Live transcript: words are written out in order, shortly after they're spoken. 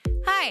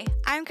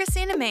I'm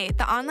Christina May,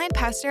 the online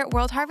pastor at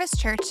World Harvest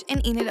Church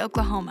in Enid,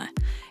 Oklahoma.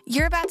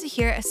 You're about to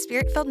hear a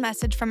spirit-filled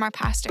message from our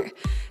pastor.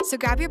 So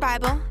grab your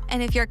Bible,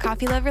 and if you're a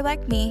coffee lover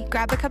like me,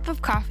 grab a cup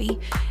of coffee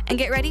and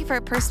get ready for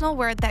a personal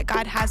word that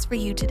God has for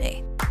you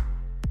today.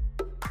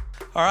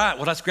 All right,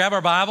 well, let's grab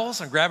our Bibles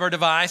and grab our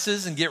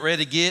devices and get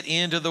ready to get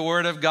into the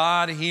Word of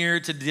God here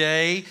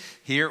today.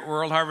 Here at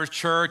World Harvest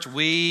Church,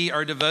 we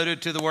are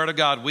devoted to the Word of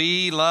God.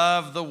 We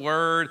love the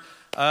Word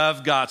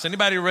of God. So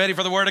anybody ready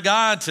for the Word of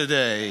God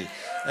today?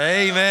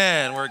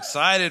 Amen. We're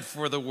excited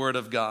for the Word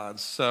of God.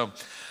 So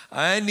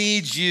I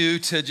need you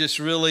to just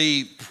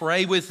really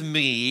pray with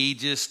me,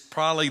 just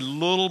probably a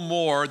little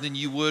more than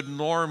you would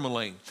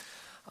normally.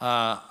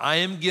 I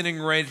am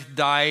getting ready to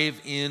dive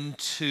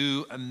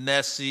into a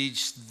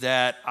message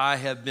that I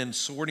have been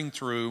sorting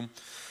through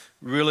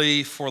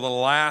really for the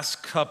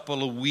last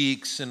couple of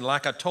weeks. And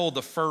like I told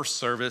the first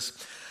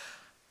service,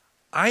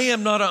 I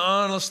am not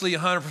honestly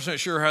 100%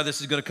 sure how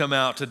this is going to come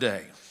out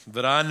today.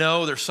 But I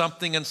know there's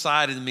something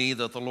inside of me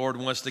that the Lord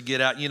wants to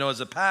get out. You know, as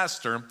a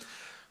pastor,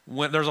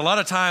 when there's a lot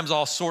of times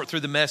I'll sort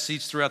through the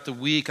message throughout the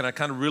week, and I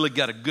kind of really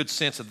got a good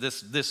sense of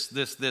this, and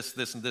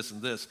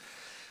this.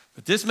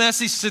 But this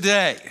message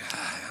today,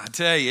 I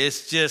tell you,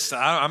 it's just,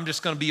 I'm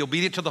just going to be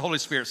obedient to the Holy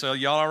Spirit. So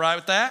y'all all right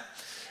with that?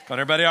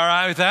 Everybody all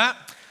right with that?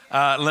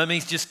 Let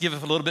me just give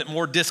a little bit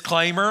more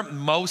disclaimer.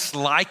 Most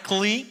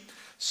likely,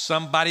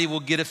 somebody will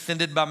get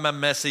offended by my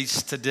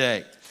message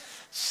today.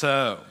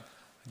 So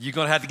you're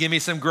going to have to give me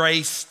some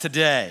grace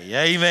today.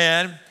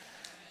 Amen.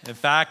 In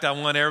fact, I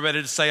want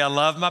everybody to say, I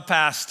love my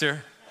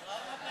pastor,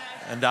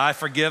 and I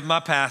forgive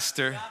my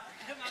pastor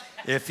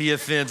if he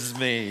offends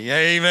me.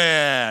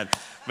 Amen.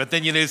 But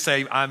then you need to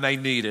say, I may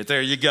need it.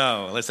 There you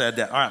go. Let's add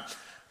that. All right.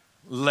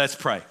 Let's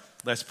pray.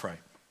 Let's pray.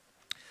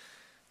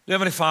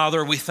 Heavenly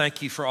Father, we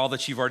thank you for all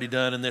that you've already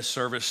done in this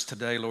service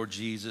today, Lord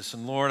Jesus.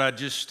 And Lord, I'm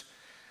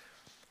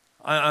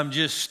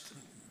just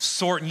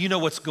sorting, you know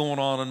what's going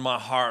on in my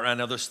heart right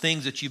now. Those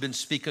things that you've been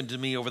speaking to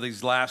me over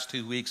these last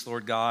 2 weeks,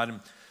 Lord God. And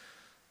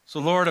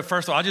so Lord,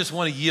 first of all, I just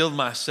want to yield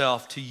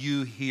myself to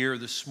you here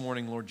this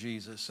morning, Lord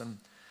Jesus. And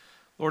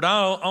Lord,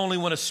 I only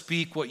want to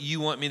speak what you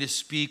want me to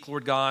speak,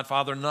 Lord God.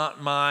 Father, not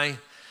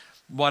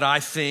what I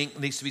think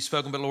needs to be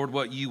spoken, but Lord,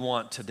 what you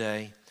want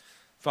today.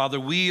 Father,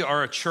 we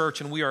are a church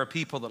and we are a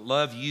people that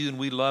love you and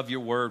we love your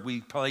word.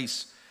 We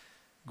place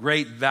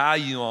great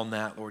value on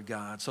that, Lord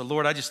God. So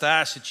Lord, I just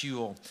ask that you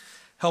will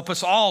help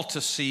us all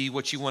to see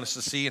what you want us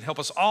to see and help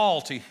us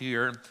all to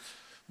hear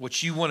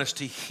what you want us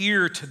to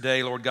hear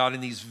today, Lord God,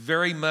 in these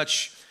very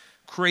much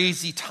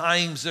crazy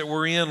times that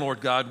we're in, Lord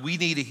God. We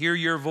need to hear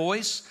your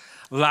voice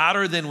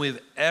louder than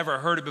we've ever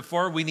heard it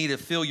before. We need to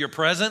feel your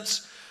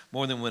presence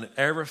more than we've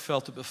ever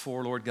felt it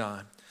before, Lord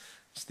God.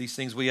 It's these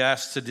things we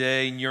ask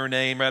today in your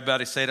name.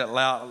 Everybody say that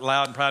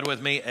loud and proud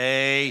with me.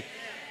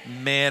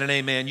 Amen and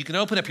amen. You can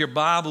open up your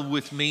Bible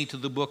with me to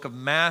the book of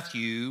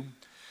Matthew,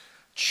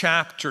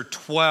 chapter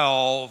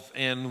 12,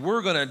 and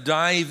we're going to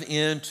dive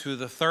into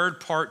the third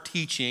part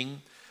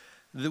teaching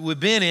that we've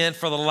been in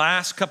for the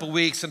last couple of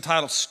weeks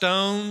entitled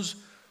Stones,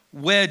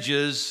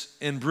 Wedges,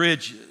 and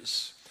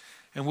Bridges.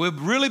 And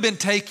we've really been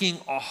taking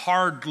a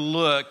hard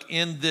look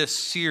in this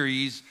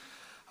series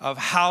of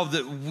how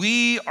that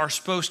we are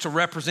supposed to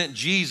represent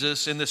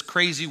Jesus in this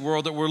crazy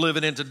world that we're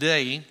living in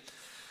today.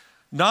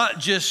 Not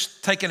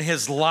just taking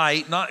his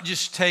light, not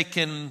just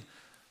taking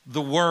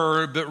the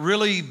word, but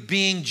really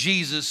being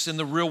Jesus in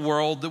the real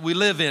world that we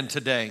live in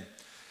today.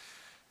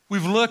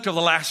 We've looked over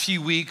the last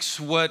few weeks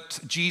what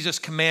Jesus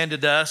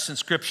commanded us in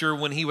Scripture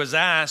when he was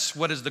asked,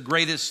 what is the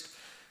greatest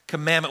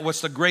commandment?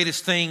 What's the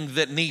greatest thing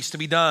that needs to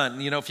be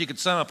done? You know, if you could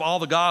sum up all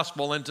the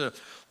gospel into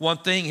one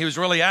thing, he was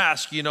really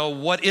asked,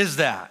 what is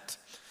that?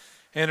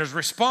 And his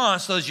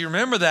response, as you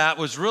remember that,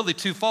 was really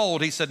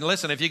twofold. He said,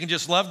 listen, if you can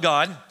just love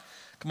God.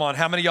 Come on,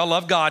 how many of y'all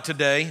love God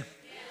today?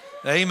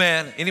 Yeah.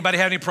 Amen. Anybody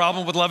have any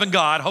problem with loving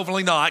God?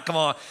 Hopefully not. Come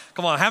on.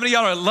 How many of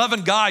y'all are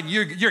loving God and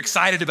you're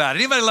excited about it?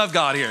 Anybody love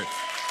God here?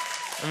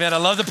 Amen. I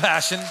love the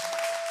passion.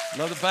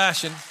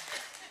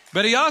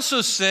 But he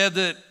also said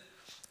that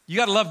you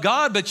got to love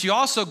God, but you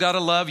also got to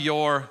love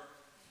your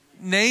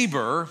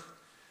neighbor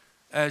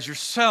as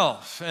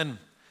yourself. And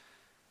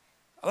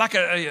like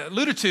I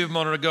alluded to a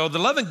moment ago, the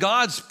loving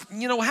God's,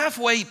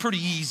 halfway pretty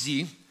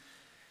easy.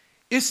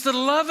 It's the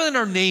loving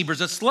our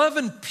neighbors. It's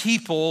loving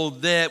people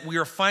that we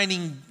are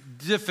finding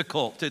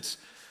difficult. It's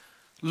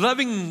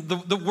loving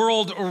the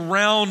world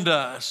around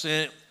us.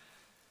 And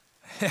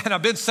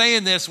I've been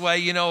saying this way,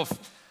 if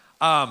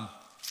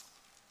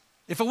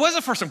it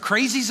wasn't for some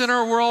crazies in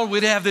our world,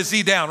 we'd have this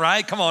down,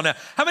 right? Come on now.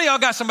 How many of y'all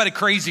got somebody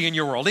crazy in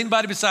your world?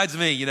 Anybody besides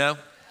me, Of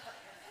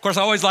course,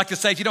 I always like to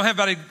say, if you don't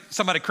have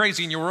somebody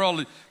crazy in your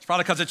world, it's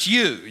probably because it's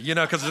you,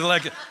 because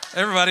like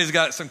everybody's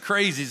got some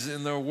crazies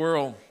in their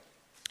world.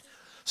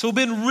 So we've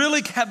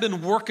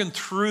been working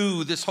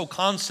through this whole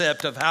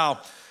concept of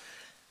how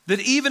that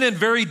even in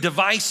very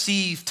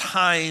divisive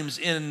times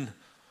in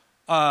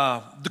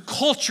the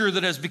culture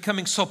that is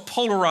becoming so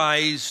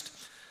polarized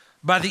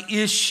by the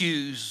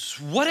issues,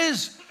 what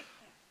is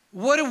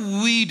what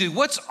do we do?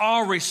 What's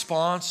our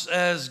response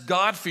as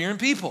God-fearing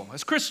people,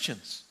 as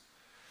Christians?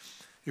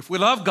 If we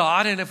love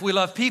God and if we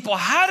love people,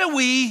 how do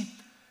we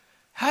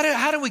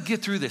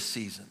get through this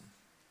season?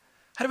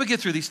 How do we get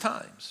through these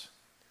times?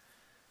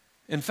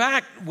 In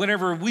fact,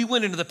 whenever we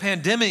went into the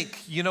pandemic,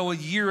 a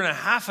year and a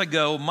half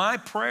ago, my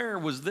prayer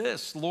was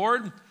this: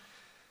 Lord,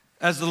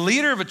 as the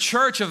leader of a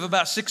church of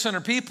about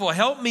 600 people,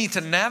 help me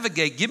to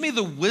navigate. Give me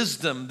the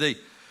wisdom, the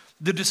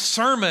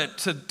discernment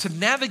to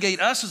navigate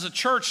us as a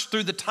church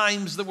through the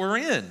times that we're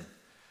in.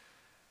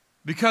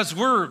 Because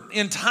we're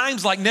in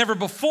times like never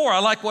before. I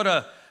like what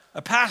a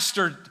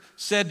pastor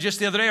said just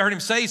the other day. I heard him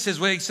say, he says,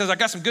 I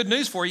got some good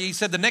news for you. He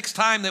said, the next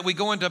time that we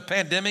go into a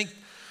pandemic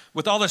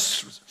with all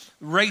this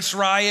race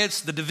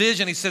riots, the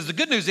division, he says, the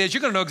good news is you're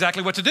going to know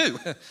exactly what to do.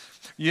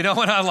 And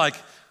I'm like,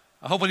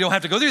 I hope we don't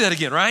have to go through that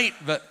again, right?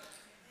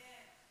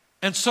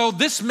 And so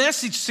this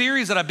message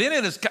series that I've been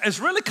in is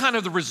really kind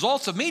of the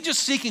results of me just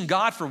seeking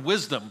God for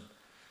wisdom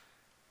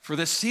for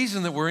this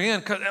season that we're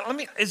in.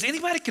 Is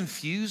anybody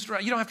confused?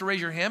 Right? You don't have to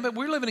raise your hand, but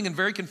we're living in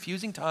very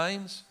confusing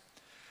times.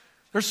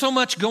 There's so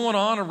much going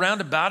on around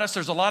about us.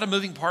 There's a lot of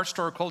moving parts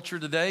to our culture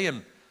today.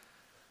 And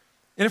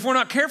if we're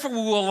not careful, we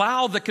will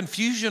allow the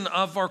confusion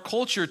of our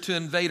culture to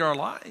invade our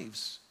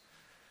lives.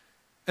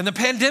 And the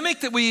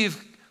pandemic that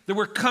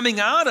we're coming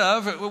out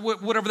of,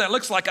 whatever that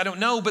looks like, I don't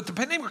know, but the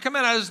pandemic we're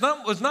coming out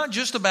of was not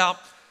just about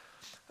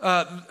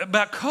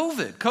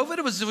COVID.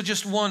 COVID was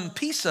just one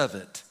piece of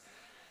it.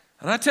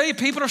 And I tell you,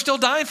 people are still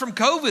dying from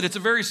COVID. It's a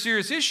very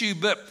serious issue,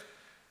 but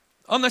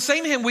on the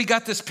same hand, we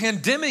got this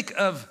pandemic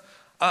of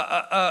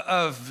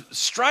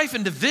strife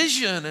and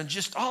division and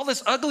just all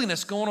this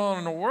ugliness going on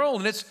in the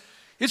world, and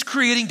it's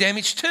creating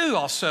damage too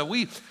also.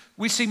 We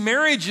see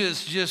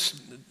marriages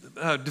just...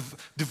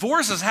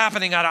 divorces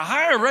happening at a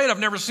higher rate. I've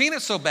never seen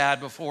it so bad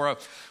before.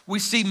 We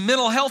see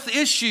mental health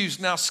issues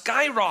now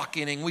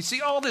skyrocketing. We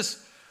see all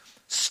this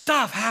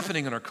stuff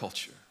happening in our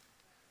culture.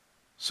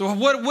 So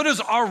what is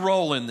our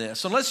role in this?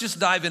 So let's just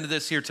dive into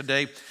this here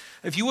today.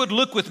 If you would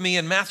look with me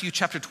in Matthew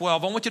chapter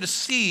 12, I want you to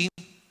see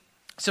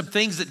some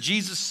things that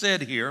Jesus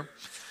said here.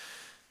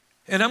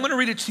 And I'm going to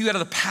read it to you out of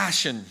the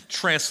Passion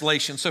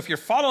Translation. So if you're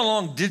following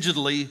along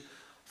digitally,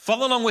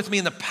 follow along with me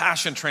in the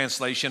Passion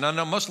Translation. I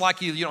know most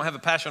likely you don't have a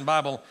Passion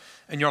Bible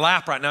in your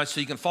lap right now,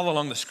 so you can follow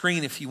along the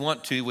screen if you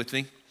want to with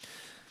me.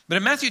 But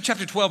in Matthew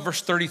chapter 12,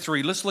 verse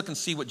 33, let's look and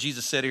see what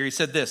Jesus said here. He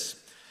said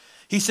this.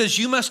 He says,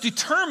 you must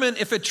determine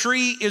if a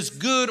tree is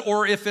good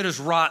or if it is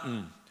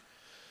rotten.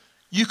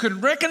 You can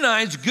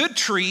recognize good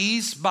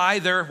trees by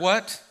their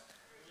what?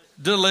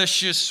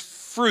 Delicious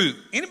fruit.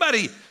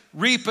 Anybody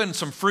reaping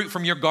some fruit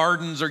from your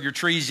gardens or your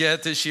trees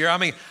yet this year?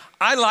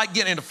 I like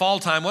getting into fall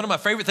time. One of my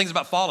favorite things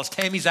about fall is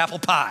Tammy's apple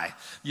pie.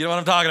 You know what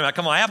I'm talking about?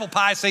 Come on, apple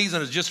pie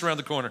season is just around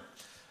the corner.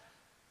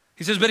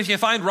 He says, but if you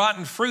find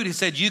rotten fruit, he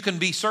said, you can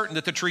be certain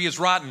that the tree is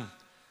rotten.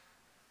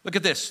 Look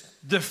at this.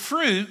 The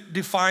fruit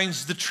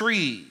defines the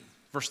tree.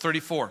 Verse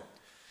 34.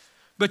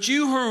 But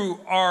you who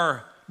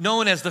are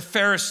known as the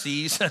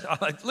Pharisees,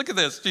 look at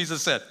this,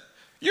 Jesus said,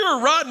 you're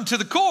rotten to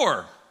the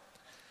core.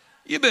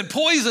 You've been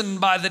poisoned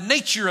by the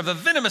nature of a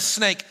venomous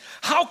snake.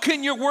 How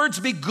can your words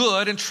be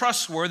good and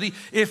trustworthy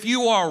if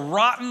you are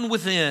rotten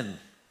within?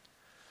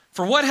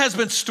 For what has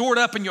been stored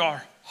up in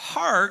your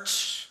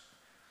hearts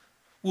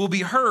will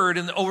be heard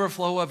in the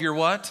overflow of your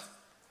what?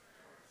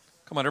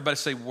 Come on, everybody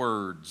say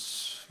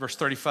words. Verse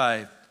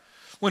 35.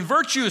 When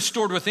virtue is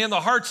stored within the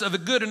hearts of a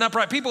good and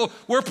upright people,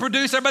 will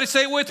produce, everybody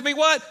say it with me,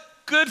 what?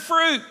 Good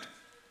fruit.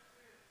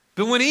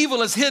 But when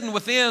evil is hidden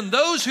within,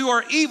 those who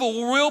are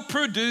evil will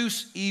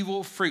produce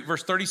evil fruit.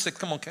 Verse 36,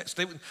 come on,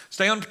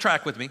 stay on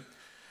track with me.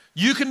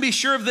 You can be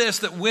sure of this,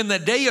 that when the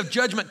day of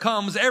judgment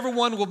comes,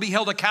 everyone will be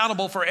held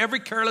accountable for every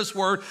careless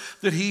word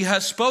that he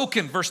has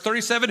spoken. Verse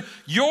 37,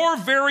 your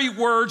very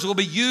words will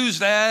be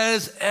used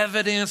as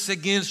evidence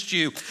against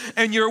you.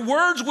 And your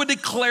words would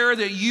declare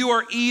that you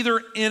are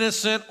either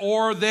innocent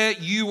or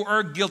that you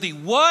are guilty.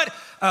 What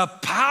a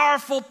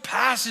powerful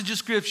passage of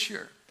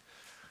scripture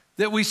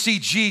that we see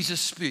Jesus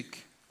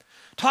speak.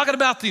 Talking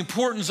about the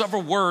importance of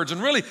our words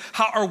and really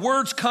how our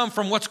words come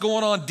from what's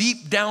going on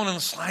deep down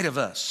inside of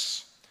us.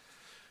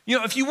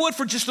 If you would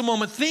for just a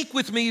moment, think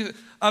with me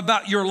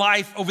about your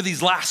life over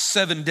these last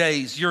 7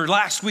 days, your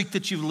last week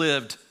that you've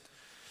lived.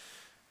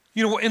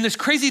 In this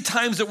crazy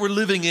times that we're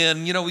living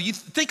in, you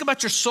think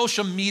about your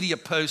social media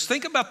posts.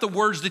 Think about the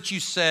words that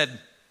you said.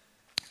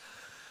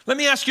 Let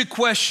me ask you a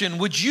question.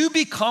 Would you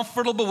be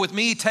comfortable with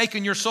me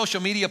taking your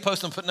social media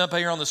post and putting it up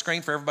here on the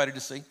screen for everybody to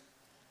see?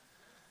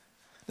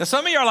 Now,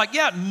 some of you are like,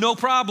 yeah, no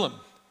problem.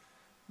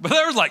 But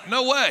there's like,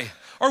 no way.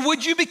 Or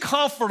would you be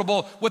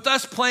comfortable with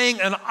us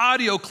playing an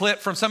audio clip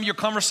from some of your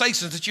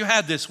conversations that you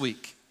had this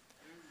week?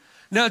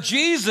 Now,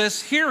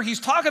 Jesus, here he's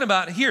talking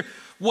about here,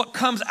 what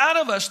comes out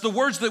of us, the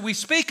words that we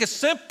speak, is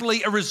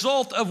simply a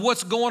result of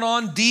what's going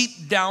on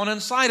deep down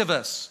inside of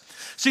us.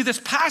 See,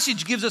 this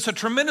passage gives us a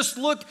tremendous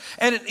look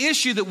at an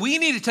issue that we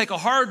need to take a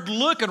hard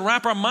look and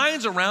wrap our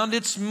minds around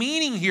its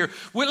meaning here.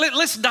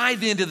 Let's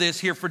dive into this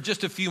here for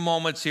just a few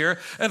moments here,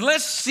 and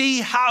let's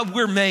see how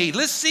we're made.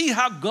 Let's see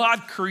how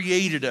God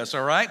created us,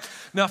 all right?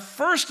 Now,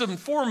 first and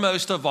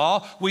foremost of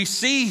all, we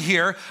see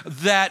here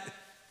that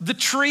the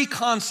tree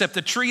concept,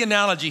 the tree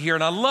analogy here,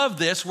 and I love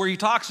this where he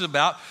talks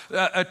about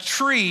a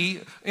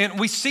tree, and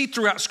we see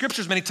throughout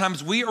scriptures many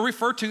times we are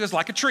referred to as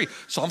like a tree.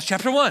 Psalms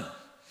chapter 1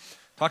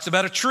 talks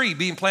about a tree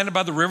being planted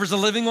by the rivers of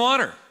living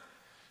water.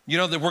 You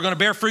know that we're going to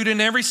bear fruit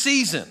in every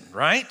season,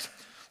 right?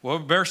 We'll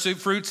bear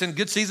fruits in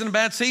good season and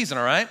bad season,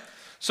 all right?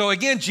 So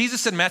again,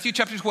 Jesus said in Matthew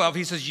chapter 12,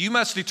 he says, you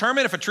must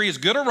determine if a tree is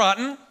good or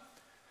rotten.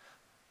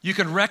 You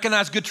can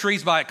recognize good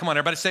trees by it. Come on,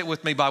 everybody say it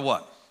with me, by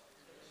what?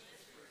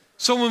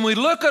 So when we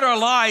look at our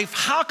life,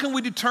 how can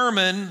we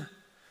determine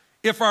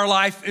if our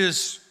life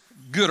is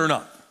good or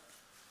not?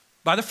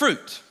 By the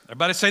fruit.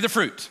 Everybody say the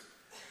fruit.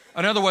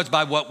 In other words,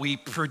 by what we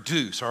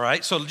produce, all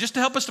right? So just to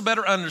help us to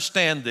better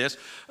understand this,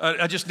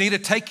 I just need to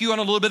take you on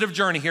a little bit of a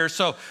journey here.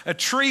 So a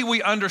tree,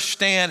 we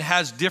understand,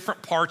 has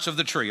different parts of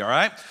the tree, all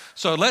right?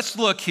 So let's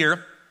look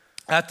here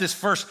at this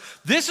first.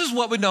 This is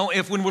what we know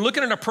when we're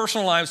looking at our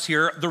personal lives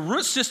here, the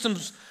root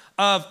systems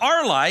of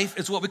our life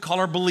is what we call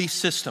our belief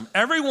system.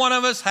 Every one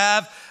of us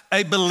have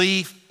a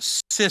belief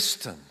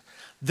system.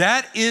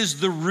 That is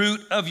the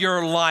root of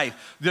your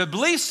life. The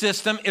belief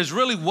system is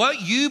really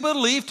what you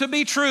believe to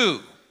be true,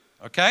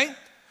 okay?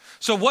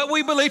 So what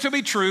we believe to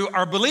be true,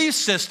 our belief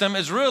system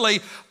is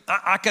really,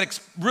 I could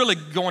really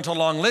go into a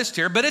long list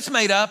here, but it's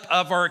made up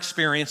of our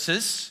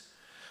experiences.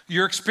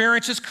 Your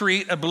experiences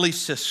create a belief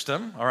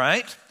system, all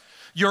right?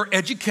 Your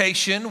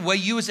education, the way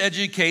you was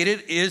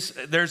educated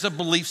there's a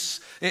belief,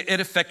 it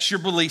affects your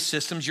belief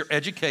systems, your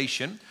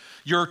education.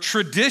 Your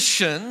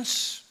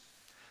traditions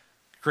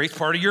creates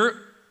part of your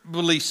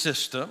belief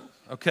system,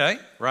 okay,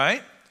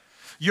 right?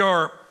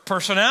 Your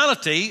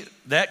personality,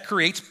 that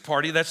creates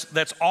part of,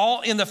 that's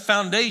all in the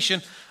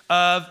foundation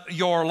of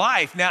your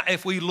life. Now,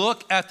 if we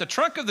look at the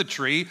trunk of the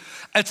tree,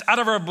 it's out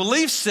of our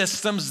belief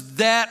systems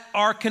that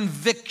our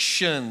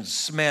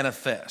convictions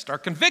manifest. Our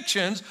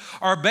convictions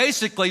are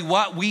basically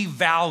what we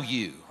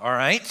value, all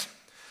right?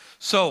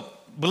 So,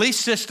 belief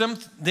system,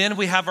 then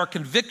we have our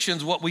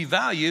convictions, what we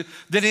value,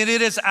 then it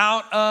is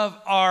out of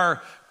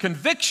our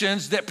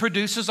convictions that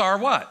produces our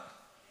what?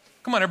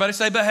 Come on, everybody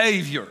say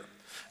behavior.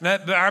 Now,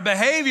 our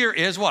behavior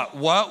is what?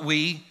 What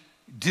we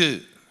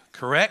do,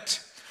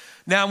 correct?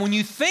 Now, when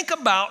you think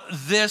about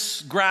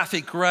this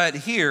graphic right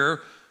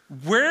here,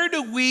 where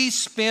do we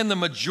spend the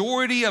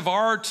majority of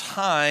our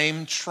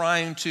time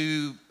trying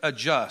to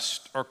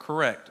adjust or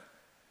correct?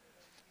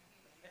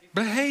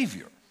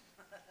 Behavior.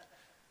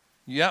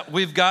 Yeah,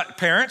 we've got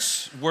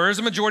parents. Where's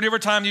the majority of our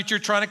time that you're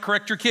trying to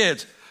correct your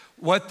kids?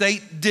 What they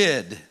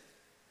did.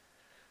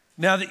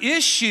 Now, the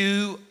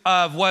issue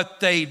of what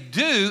they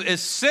do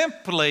is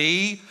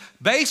simply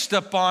based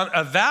upon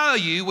a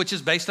value, which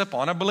is based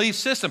upon a belief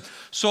system.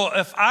 So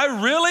if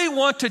I really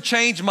want to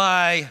change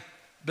my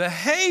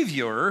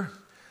behavior,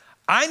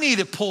 I need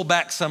to pull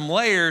back some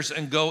layers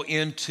and go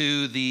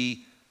into the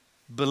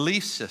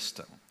belief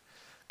system.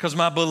 Because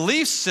my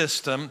belief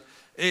system,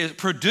 it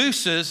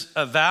produces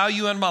a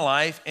value in my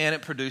life, and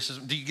it produces,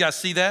 do you guys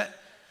see that?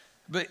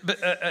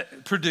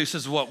 It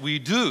produces what we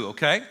do,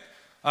 okay?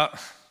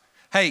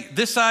 Hey,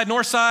 this side,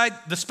 north side,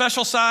 the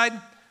special side,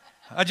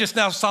 I just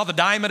now saw the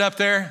diamond up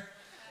there.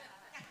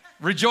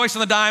 Rejoice in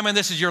the diamond.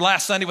 This is your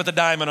last Sunday with the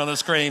diamond on the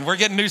screen. We're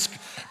getting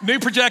new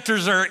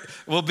projectors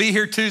will be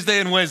here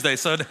Tuesday and Wednesday,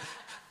 so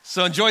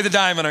enjoy the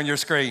diamond on your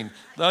screen.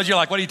 Those of you are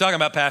like, what are you talking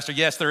about, Pastor?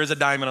 Yes, there is a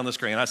diamond on the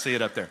screen. I see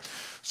it up there.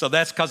 So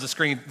that's because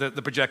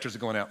the projectors are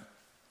going out.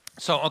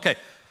 So, okay.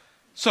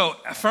 So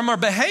from our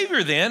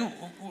behavior then,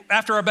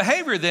 after our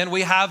behavior then,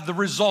 we have the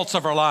results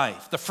of our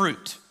life, the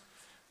fruit.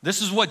 This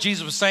is what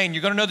Jesus was saying.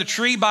 You're going to know the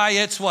tree by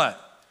its what?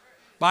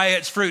 By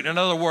its fruit. In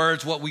other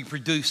words, what we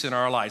produce in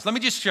our lives. Let me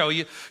just show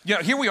you.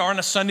 Here we are on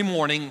a Sunday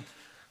morning.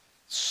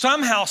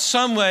 Somehow,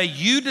 some way,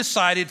 you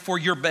decided for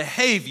your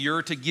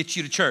behavior to get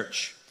you to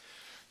church.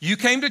 You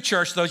came to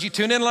church. Those you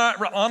tuned in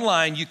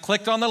online, you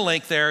clicked on the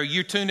link there,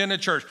 you tuned into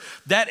church.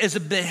 That is a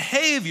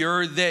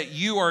behavior that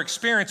you are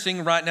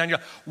experiencing right now.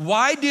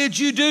 Why did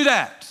you do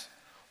that?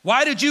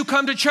 Why did you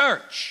come to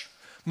church?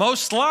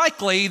 Most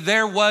likely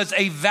there was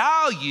a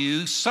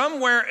value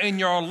somewhere in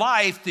your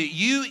life that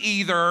you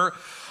either,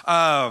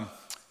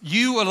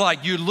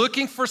 you're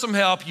looking for some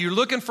help, you're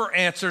looking for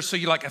answers, so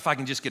you're like, if I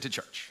can just get to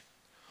church.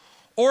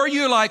 Or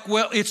you're like,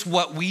 well, it's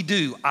what we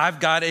do. I've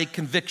got a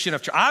conviction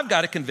of church. I've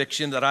got a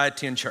conviction that I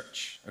attend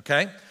church,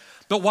 okay?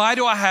 But why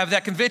do I have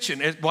that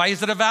conviction? Why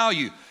is it a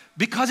value?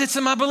 Because it's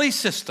in my belief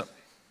system.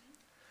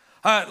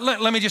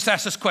 Let me just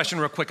ask this question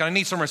real quick. I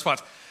need some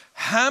response.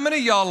 How many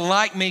of y'all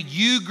like me,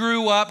 you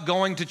grew up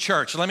going to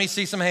church? Let me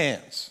see some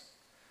hands.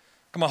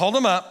 Come on, hold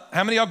them up.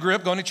 How many of y'all grew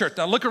up going to church?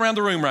 Now look around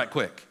the room right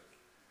quick.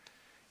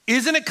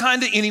 Isn't it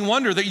kind of any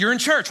wonder that you're in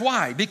church?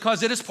 Why?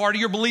 Because it is part of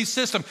your belief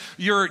system.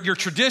 Your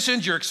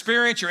traditions, your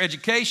experience, your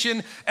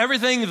education,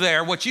 everything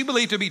there, what you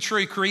believe to be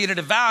true created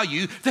a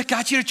value that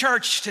got you to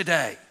church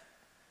today.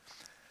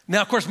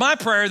 Now, of course, my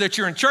prayer that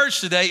you're in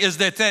church today is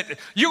that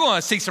you're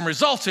going to see some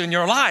results in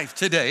your life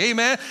today,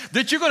 amen?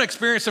 That you're going to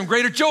experience some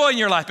greater joy in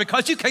your life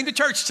because you came to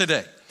church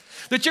today.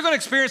 That you're going to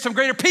experience some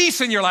greater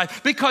peace in your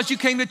life because you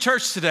came to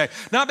church today.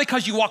 Not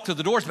because you walked through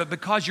the doors, but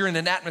because you're in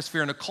an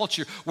atmosphere and a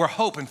culture where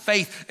hope and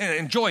faith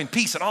and joy and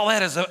peace and all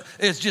that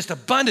is just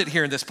abundant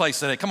here in this place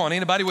today. Come on,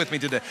 anybody with me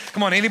today?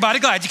 Come on, anybody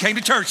glad you came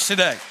to church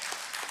today?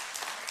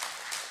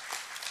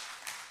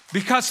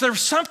 Because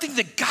there's something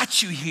that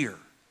got you here.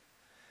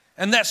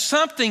 And that's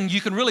something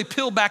you can really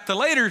peel back the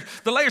layers.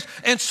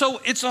 And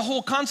so it's a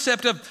whole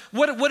concept of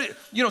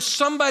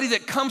somebody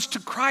that comes to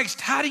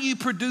Christ, how do you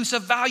produce a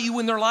value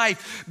in their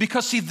life?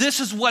 Because see, this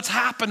is what's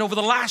happened over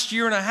the last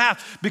year and a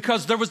half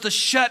because there was the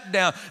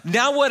shutdown.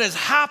 Now what has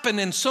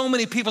happened in so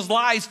many people's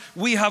lives,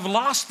 we have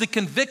lost the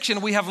conviction,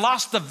 we have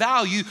lost the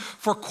value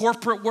for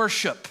corporate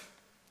worship.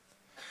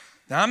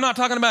 Now, I'm not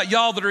talking about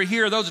y'all that are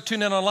here, those that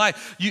tune in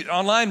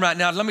online right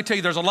now. Let me tell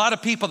you, there's a lot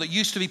of people that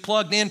used to be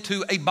plugged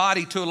into a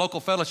body, to a local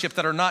fellowship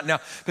that are not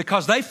now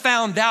because they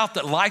found out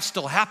that life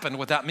still happened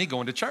without me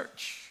going to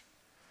church.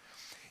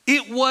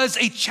 It was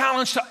a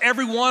challenge to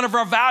every one of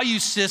our value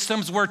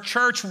systems where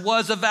church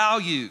was a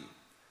value.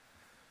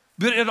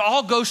 But it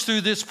all goes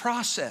through this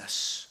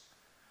process.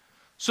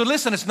 So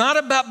listen, it's not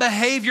about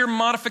behavior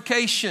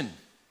modification.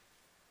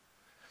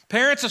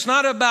 Parents, it's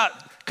not about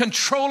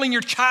controlling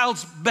your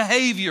child's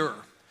behavior.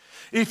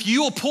 If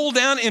you will pull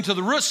down into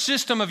the root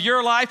system of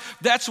your life,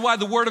 that's why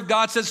the Word of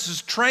God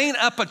says, train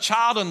up a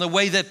child in the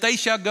way that they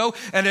shall go,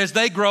 and as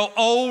they grow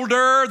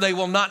older, they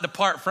will not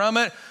depart from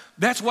it.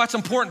 That's what's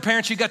important,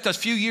 parents. You got those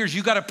few years.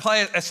 You got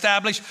to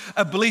establish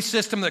a belief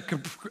system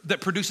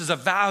that produces a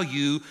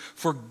value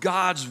for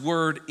God's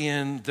Word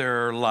in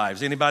their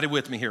lives. Anybody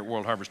with me here at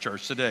World Harvest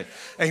Church today?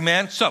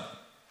 Amen. So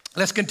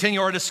let's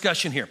continue our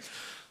discussion here.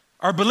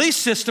 Our belief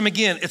system,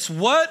 again, it's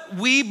what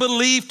we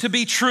believe to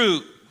be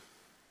true.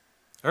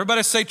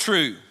 Everybody say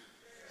true.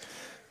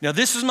 Now,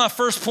 this is my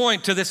first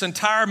point to this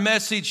entire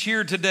message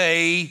here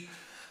today.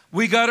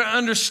 We got to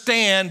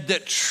understand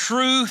that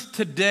truth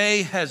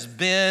today has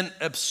been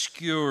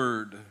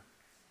obscured.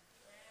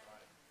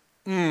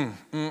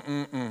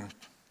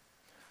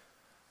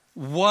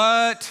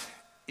 What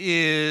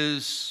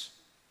is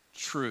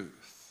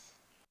truth?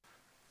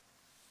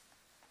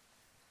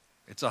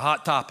 It's a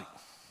hot topic.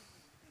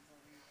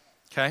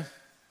 Okay?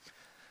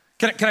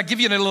 Can I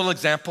give you a little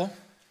example?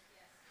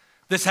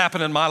 This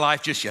happened in my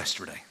life just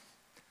yesterday.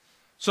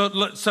 So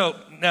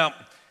now,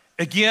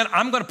 again,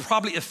 I'm going to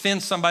probably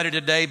offend somebody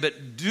today,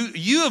 but do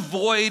you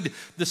avoid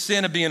the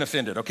sin of being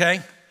offended,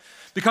 okay?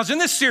 Because in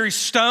this series,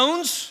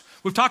 stones,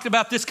 we've talked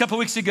about this a couple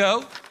weeks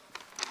ago.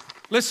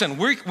 Listen,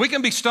 we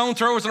can be stone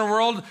throwers in the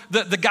world.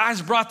 The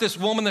guys brought this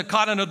woman that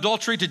caught in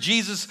adultery to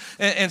Jesus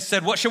and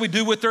said, what shall we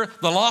do with her?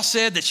 The law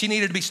said that she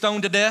needed to be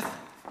stoned to death.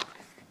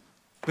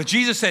 But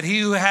Jesus said, he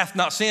who hath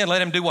not sinned, let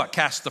him do what?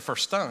 Cast the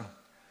first stone.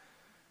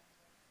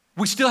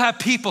 We still have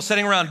people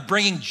sitting around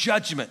bringing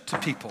judgment to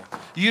people.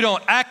 You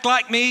don't act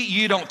like me.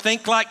 You don't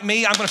think like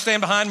me. I'm going to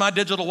stand behind my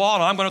digital wall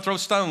and I'm going to throw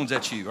stones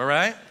at you, all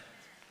right?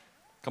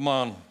 Come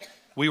on.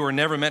 We were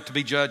never meant to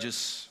be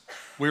judges.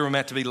 We were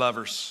meant to be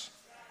lovers.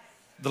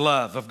 The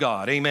love of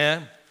God,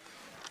 amen?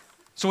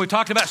 So we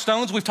talked about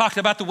stones. We've talked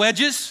about the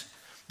wedges.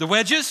 The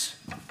wedges,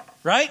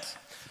 right?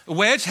 A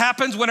wedge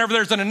happens whenever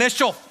there's an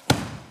initial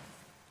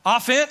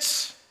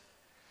offense.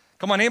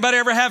 Come on, anybody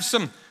ever have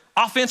some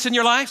offense in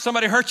your life?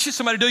 Somebody hurt you,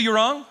 somebody do you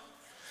wrong?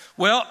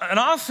 Well, an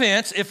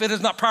offense, if it is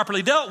not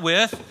properly dealt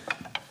with,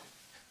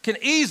 can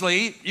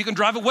easily, you can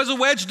drive it. What does a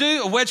wedge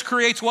do? A wedge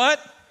creates what?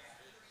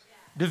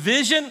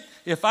 Division.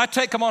 If I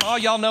take, come on, all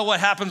y'all know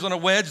what happens on a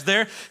wedge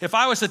there. If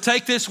I was to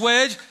take this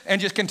wedge and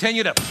just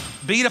continue to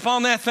beat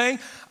upon that thing,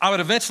 I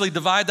would eventually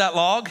divide that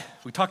log.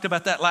 We talked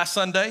about that last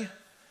Sunday.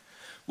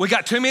 We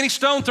got too many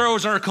stone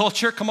throwers in our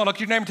culture. Come on, look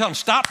at your neighbor and tell them,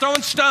 stop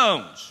throwing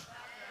stones.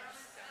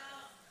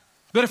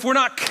 But if we're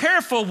not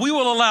careful, we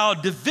will allow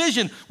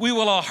division, we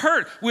will allow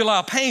hurt, we will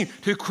allow pain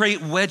to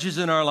create wedges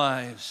in our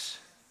lives.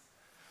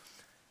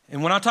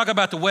 And when I talk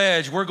about the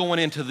wedge, we're going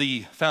into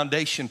the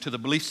foundation to the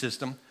belief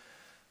system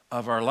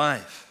of our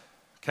life,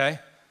 okay?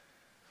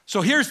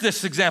 So here's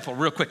this example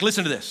real quick.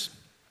 Listen to this.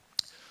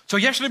 So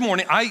yesterday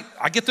morning, I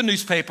get the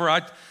newspaper.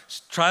 I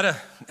try to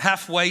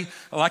I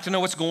like to know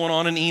what's going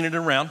on in Enid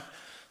and around.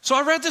 So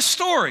I read this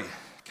story.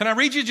 Can I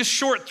read you just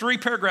short 3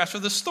 paragraphs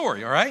of this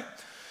story, all right?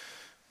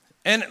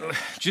 And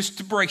just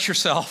to brace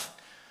yourself,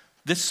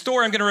 this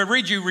story I'm going to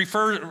read you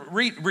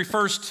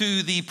refers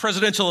to the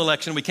presidential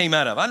election we came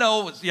out of. I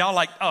know y'all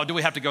like, oh, do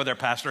we have to go there,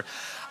 Pastor?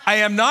 I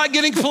am not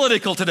getting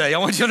political today. I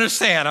want you to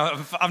understand.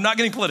 I'm not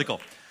getting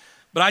political.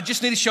 But I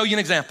just need to show you an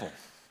example.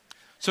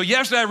 So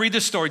yesterday I read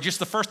this story. Just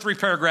the first 3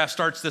 paragraphs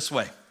starts this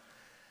way.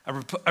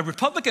 A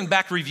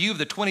Republican-backed review of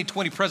the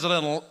 2020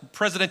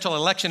 presidential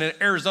election in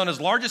Arizona's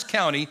largest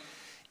county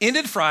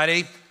ended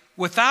Friday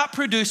without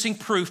producing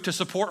proof to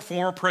support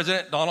former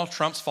President Donald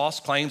Trump's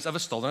false claims of a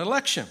stolen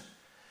election.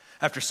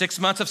 After 6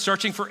 months of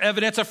searching for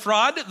evidence of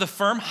fraud, the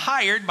firm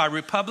hired by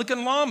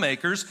Republican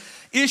lawmakers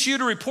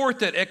issued a report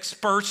that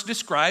experts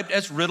described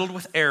as riddled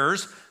with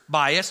errors,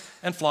 bias,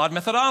 and flawed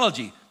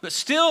methodology. But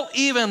still,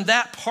 even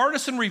that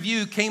partisan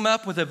review came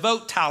up with a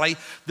vote tally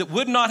that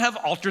would not have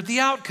altered the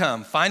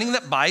outcome, finding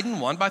that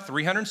Biden won by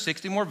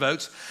 360 more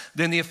votes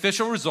than the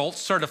official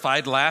results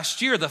certified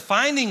last year. The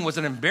finding was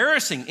an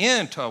embarrassing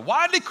end to a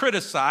widely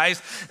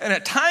criticized and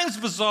at times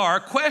bizarre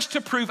quest to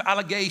prove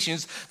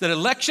allegations that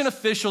election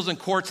officials and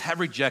courts have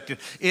rejected.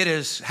 It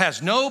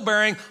has no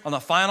bearing on the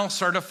final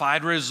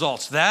certified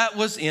results. That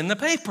was in the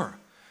paper.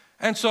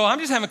 And so I'm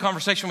just having a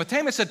conversation with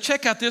Tammy. I said,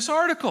 check out this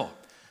article.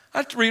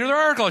 I read her the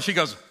article. She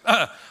goes,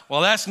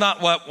 well, that's not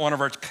what one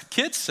of our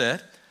kids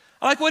said.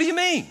 I'm like, what do you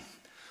mean?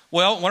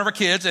 Well, one of our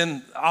kids,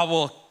 and I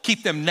will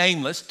keep them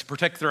nameless to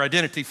protect their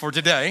identity for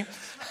today.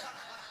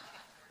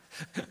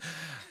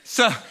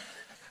 So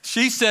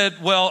she said,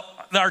 well,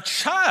 our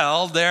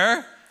child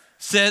there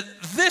said,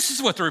 this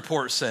is what the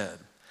report said,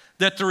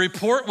 that the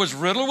report was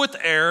riddled with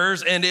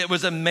errors and it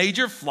was a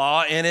major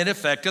flaw and it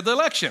affected the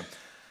election.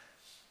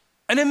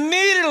 And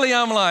immediately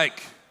I'm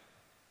like,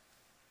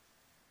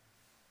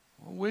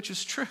 well, which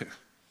is true?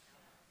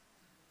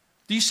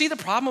 Do you see the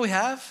problem we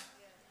have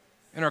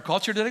in our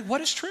culture today?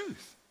 What is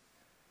truth?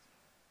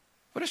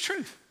 What is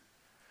truth?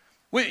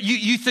 Well,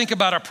 you think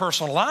about our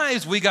personal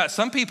lives. We got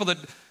some people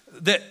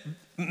that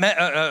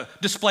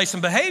display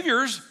some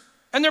behaviors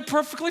and they're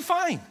perfectly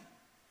fine.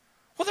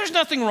 Well, there's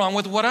nothing wrong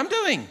with what I'm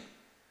doing.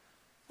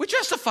 We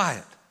justify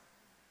it.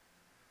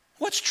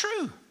 What's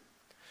true?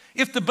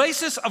 If the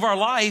basis of our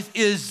life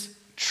is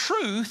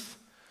truth,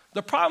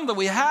 the problem that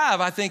we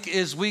have, I think,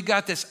 is we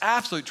got this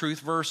absolute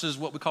truth versus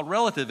what we call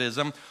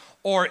relativism,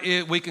 or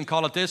we can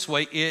call it this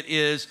way, it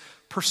is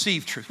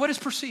perceived truth. What is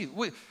perceived?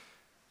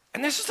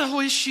 And this is the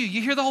whole issue.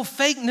 You hear the whole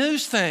fake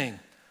news thing.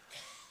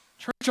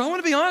 Church, I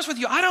want to be honest with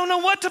you. I don't know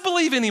what to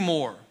believe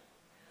anymore.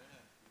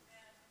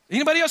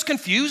 Anybody else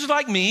confused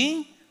like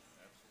me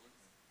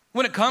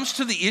when it comes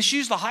to the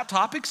issues, the hot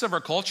topics of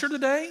our culture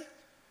today?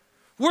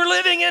 We're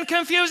living in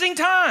confusing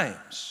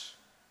times.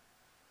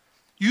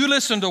 You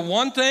listen to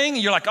one thing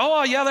and you're like,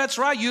 oh, yeah, that's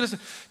right.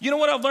 You know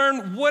what I've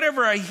learned?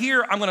 Whatever I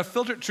hear, I'm going to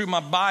filter it through my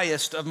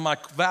bias of my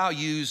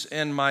values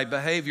and my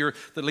behavior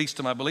that leads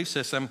to my belief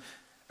system.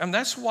 And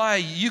that's why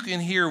you can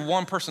hear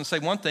one person say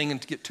one thing and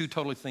get two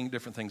totally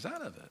different things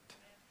out of it.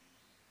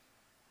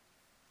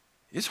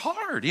 It's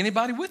hard.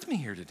 Anybody with me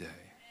here today?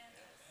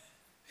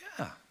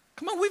 Yeah.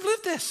 Come on, we've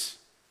lived this.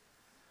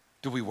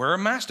 Do we wear a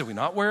mask? Do we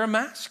not wear a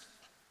mask?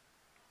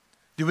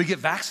 Do we get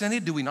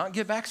vaccinated? Do we not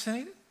get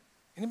vaccinated?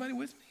 Anybody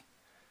with me?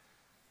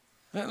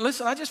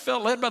 Listen, I just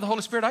felt led by the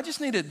Holy Spirit. I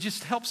just need to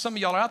just help some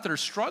of y'all out that are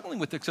struggling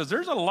with it because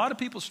there's a lot of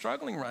people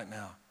struggling right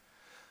now.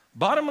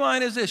 Bottom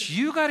line is this.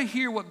 You got to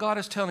hear what God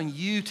is telling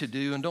you to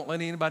do and don't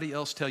let anybody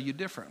else tell you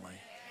differently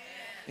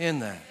in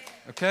that,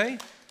 okay?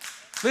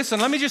 Listen,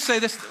 let me just say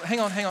this.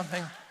 Hang on.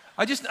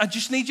 I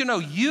just need you to know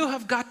you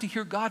have got to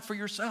hear God for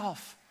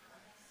yourself.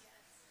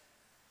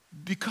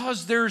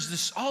 Because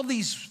there's all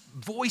these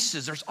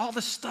voices, there's all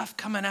this stuff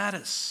coming at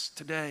us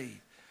today.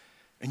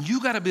 And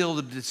you got to be able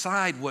to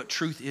decide what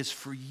truth is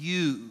for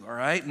you, all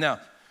right? Now,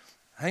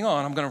 hang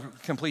on, I'm going to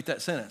complete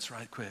that sentence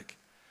right quick.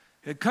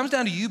 It comes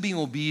down to you being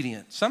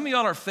obedient. Some of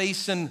y'all are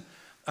facing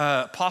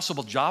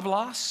possible job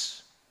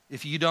loss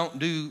if you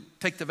don't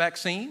take the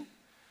vaccine.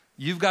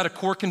 You've got a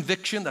core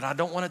conviction that I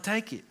don't want to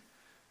take it,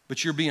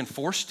 but you're being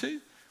forced to.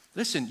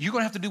 Listen, you're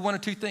going to have to do one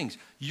of two things.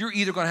 You're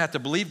either going to have to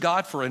believe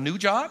God for a new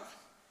job.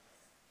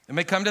 It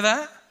may come to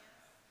that.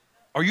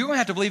 Or you're going to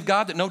have to believe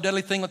God that no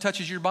deadly thing that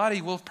touches your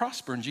body will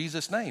prosper in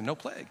Jesus' name, no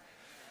plague.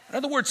 In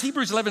other words,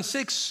 Hebrews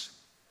 11:6,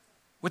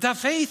 without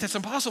faith, it's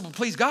impossible to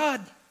please God.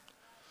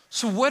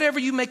 So whatever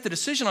you make the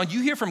decision on,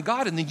 you hear from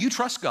God and then you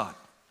trust God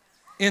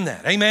in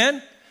that.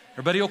 Amen?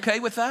 Everybody okay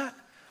with that?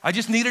 I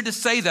just needed to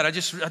say that. I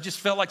just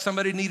felt like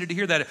somebody needed to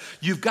hear that.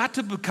 You've got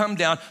to come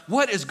down.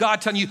 What is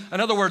God telling you? In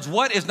other words,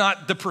 what is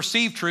not the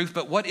perceived truth,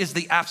 but what is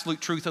the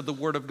absolute truth of the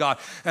Word of God?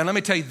 And let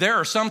me tell you, there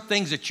are some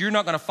things that you're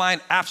not going to find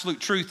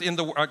absolute truth in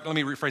the Word. Let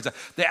me rephrase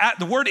that.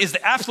 The Word is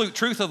the absolute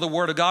truth of the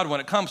Word of God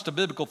when it comes to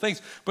biblical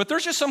things. But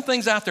there's just some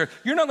things out there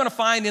you're not going to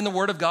find in the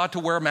Word of God to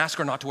wear a mask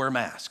or not to wear a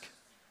mask.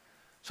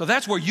 So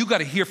that's where you got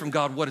to hear from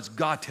God. What is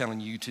God telling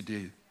you to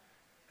do?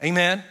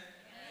 Amen?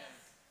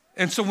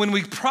 And so when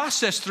we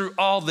process through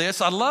all this,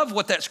 I love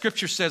what that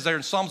scripture says there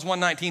in Psalms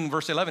 119,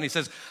 verse 11. He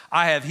says,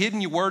 I have hidden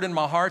your word in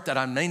my heart that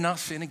I may not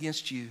sin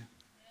against you.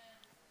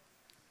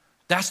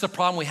 That's the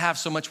problem we have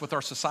so much with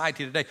our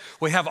society today.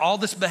 We have all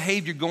this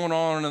behavior going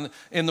on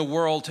in the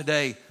world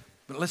today.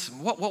 But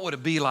listen, what would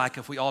it be like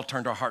if we all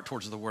turned our heart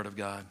towards the word of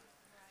God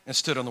and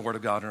stood on the word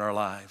of God in our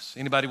lives?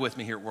 Anybody with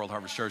me here at World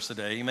Harvest Church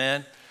today?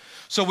 Amen?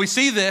 So we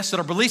see this, that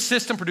our belief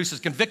system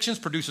produces convictions,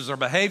 produces our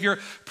behavior,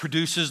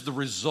 produces the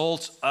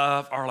results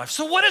of our life.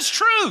 So what is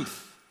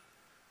truth?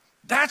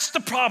 That's the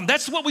problem.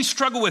 That's what we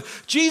struggle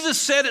with. Jesus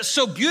said it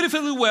so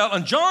beautifully well.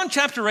 In John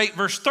chapter 8,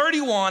 verse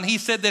 31, he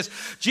said this.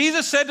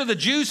 Jesus said to the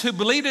Jews who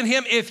believed in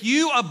him, if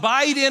you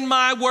abide in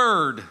my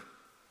word.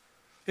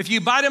 If you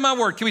abide in my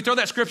word. Can we throw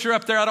that scripture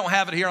up there? I don't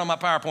have it here on my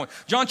PowerPoint.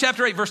 John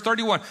chapter 8, verse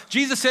 31.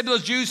 Jesus said to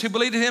those Jews who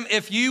believed in him,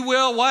 if you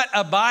will what?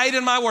 Abide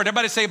in my word.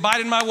 Everybody say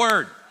abide in my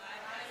word.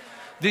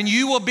 Then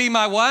you will be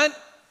my what?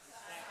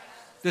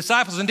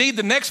 Disciples. Indeed,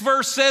 the next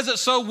verse says it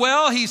so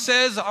well. He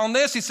says on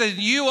this, he says,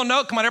 you will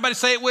know, come on, everybody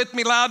say it with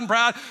me loud and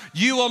proud.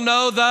 You will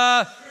know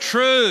the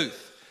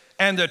truth,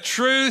 and the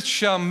truth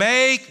shall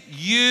make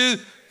you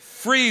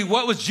free.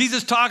 What was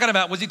Jesus talking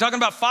about? Was he talking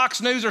about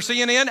Fox News or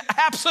CNN?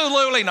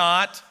 Absolutely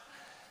not.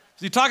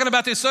 Was he talking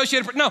about the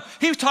Associated Press? No,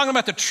 he was talking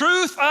about the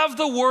truth of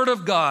the Word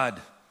of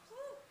God.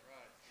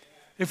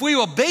 If we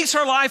will base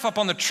our life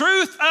upon the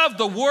truth of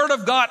the Word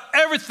of God,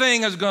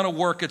 everything is going to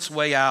work its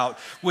way out.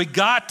 We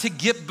got to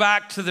get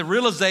back to the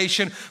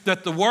realization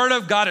that the Word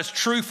of God is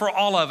true for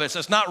all of us.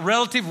 It's not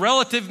relative.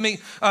 Relativity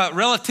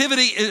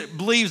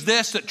believes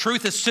this, that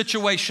truth is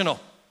situational.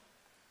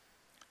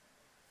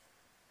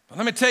 But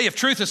let me tell you, if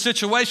truth is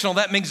situational,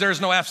 that means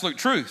there's no absolute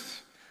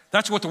truth.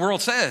 That's what the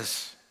world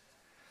says.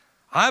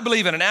 I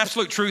believe in an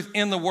absolute truth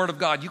in the Word of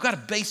God. You've got to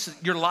base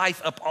your life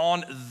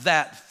upon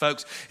that,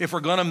 folks, if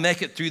we're going to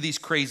make it through these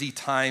crazy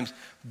times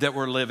that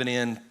we're living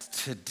in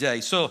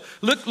today. So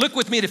look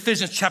with me at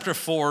Ephesians chapter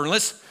 4.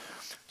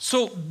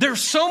 So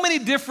there's so many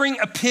differing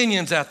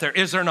opinions out there,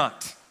 is there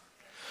not?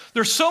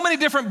 There's so many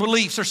different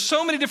beliefs. There's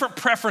so many different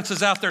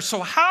preferences out there.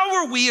 So how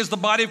are we as the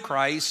body of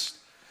Christ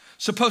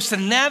supposed to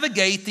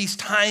navigate these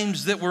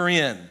times that we're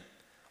in?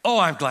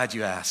 Oh, I'm glad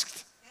you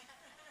asked.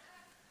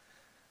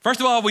 First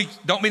of all, we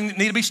don't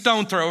need to be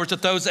stone throwers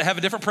at those that have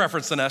a different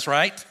preference than us,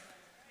 right?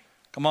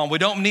 Come on, we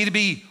don't need to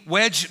be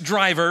wedge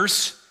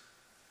drivers.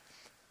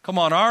 Come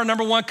on, our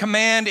number one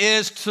command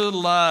is to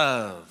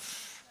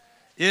love.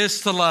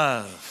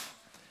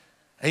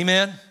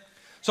 Amen?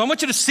 So I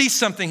want you to see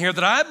something here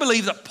that I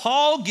believe that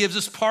Paul gives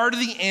us part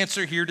of the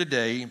answer here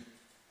today.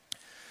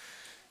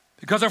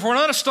 Because if we're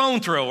not a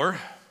stone thrower,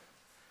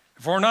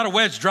 if we're not a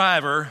wedge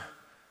driver,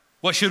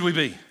 what should we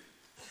be?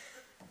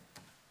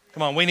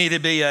 Come on, we need to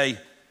be a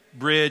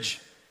bridge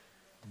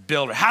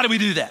builder. How do we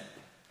do that?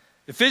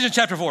 Ephesians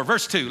chapter 4,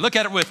 verse 2. Look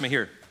at it with me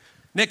here.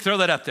 Nick, throw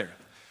that up there.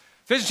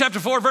 Ephesians chapter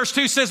 4, verse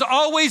 2 says,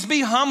 always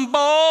be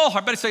humble.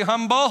 Everybody say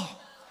humble.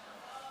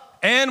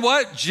 And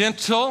what?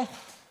 Gentle.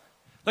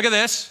 Look at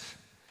this.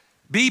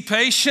 Be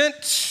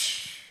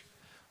patient.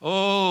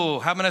 Oh,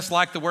 how many of us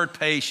like the word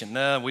patient?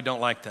 No, we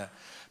don't like that.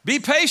 Be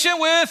patient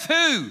with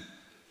who?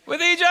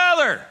 With each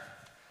other.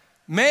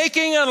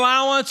 Making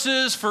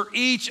allowances for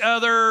each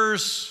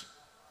other's.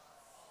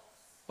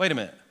 Wait a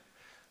minute.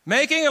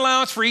 Making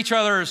allowance for each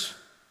other's.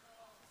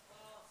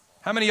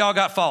 How many of y'all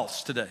got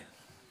faults today?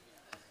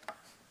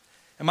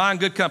 Am I in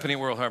good company at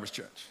World Harvest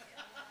Church?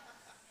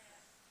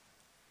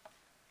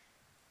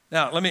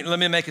 Now, let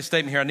me make a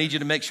statement here. I need you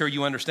to make sure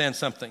you understand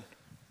something.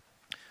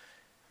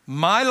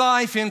 My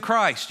life in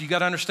Christ, you got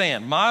to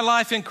understand. My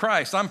life in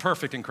Christ, I'm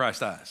perfect in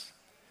Christ's eyes.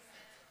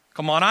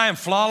 Come on, I am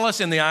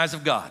flawless in the eyes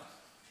of God.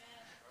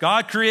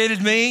 God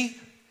created me,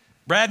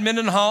 Brad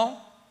Mendenhall.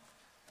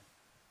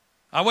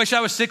 I wish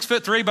I was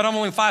 6'3", but I'm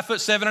only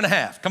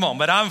 5'7.5". Come on,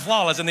 but I'm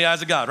flawless in the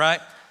eyes of God,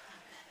 right?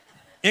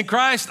 In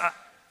Christ,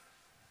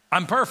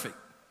 I'm perfect.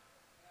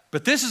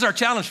 But this is our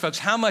challenge, folks.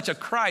 How much of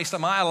Christ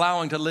am I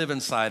allowing to live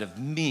inside of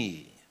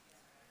me?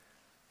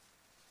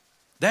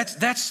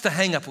 That's the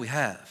hang up we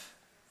have,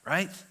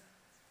 right?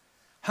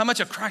 How much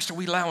of Christ are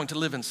we allowing to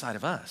live inside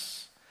of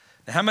us?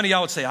 Now, how many of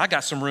y'all would say, I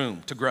got some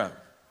room to grow?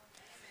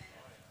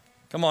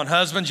 Come on,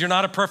 husbands, you're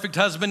not a perfect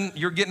husband.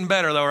 You're getting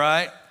better though,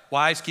 right?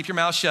 Wives, keep your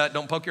mouth shut.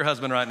 Don't poke your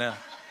husband right now.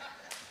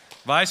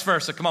 Vice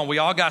versa. Come on, we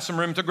all got some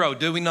room to grow,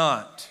 do we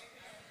not?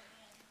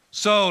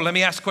 So let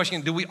me ask the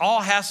question, do we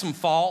all have some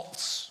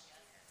faults?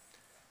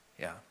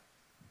 Yeah,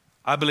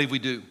 I believe we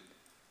do.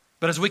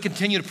 But as we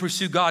continue to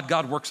pursue God,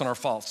 God works on our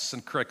faults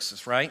and corrects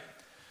us, right?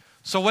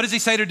 So what does he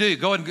say to do?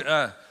 Go and,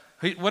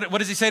 what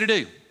does he say to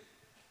do?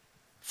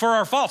 For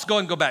our faults, go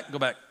and go back.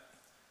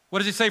 What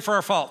does he say for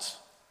our faults?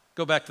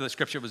 Go back to the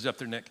scripture that was up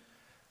there, Nick.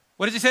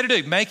 What does he say to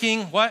do?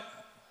 Making what?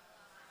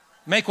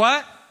 Make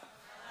what?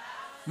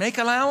 Make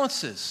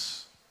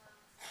allowances.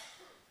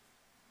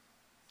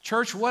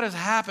 Church, what has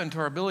happened to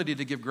our ability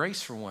to give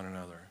grace for one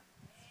another?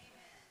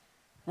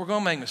 We're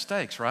going to make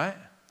mistakes, right?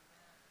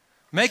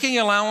 Making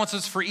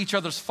allowances for each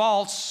other's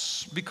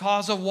faults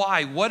because of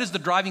why? What is the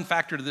driving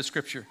factor to this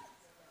scripture?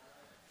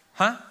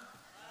 Huh?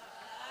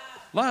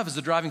 Love is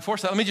the driving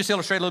force. Let me just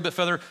illustrate a little bit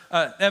further.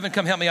 Evan,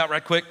 come help me out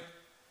right quick.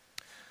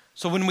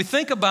 So when we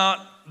think about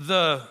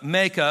the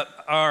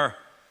makeup, our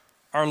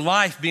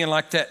life being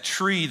like that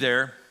tree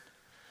there.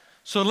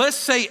 So let's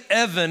say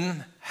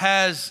Evan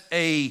has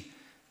a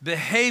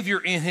behavior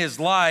in his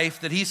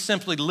life that he's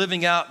simply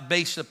living out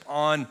based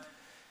upon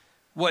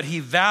what he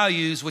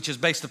values, which is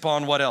based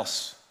upon what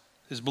else?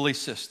 His belief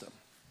system.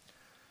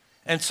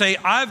 And say,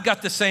 I've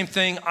got the same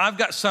thing. I've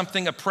got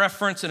something, a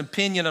preference, an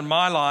opinion in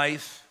my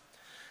life,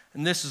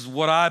 and this is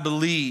what I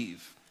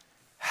believe.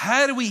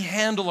 How do we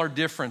handle our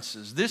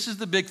differences? This is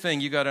the big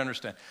thing you got to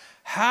understand.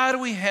 How do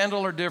we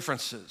handle our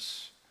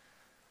differences?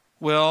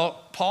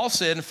 Well, Paul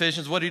said in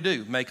Ephesians, what did he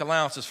do? Make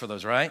allowances for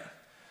those, right?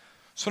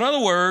 So in other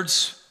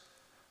words,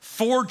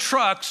 Ford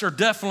trucks are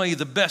definitely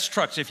the best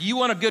trucks. If you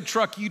want a good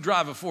truck, you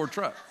drive a Ford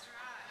truck.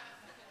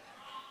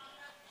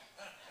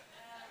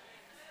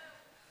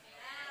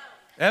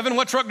 Evan,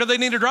 what truck do they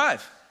need to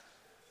drive?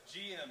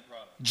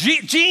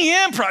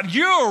 GM product.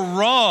 You're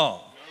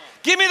wrong.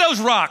 Give me those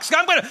rocks.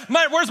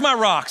 Where's my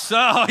rocks?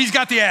 Oh, he's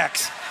got the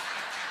axe.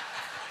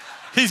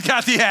 He's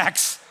got the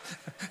axe.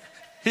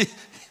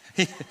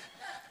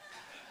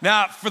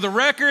 Now, for the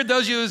record,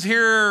 those of you who was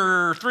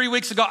here 3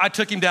 weeks ago, I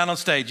took him down on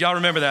stage. Y'all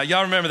remember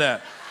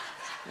that?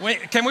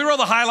 Wait, can we roll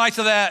the highlights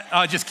of that?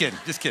 Oh, just kidding.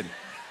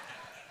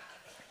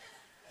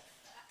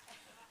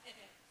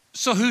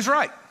 So who's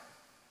right?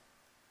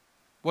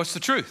 What's the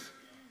truth?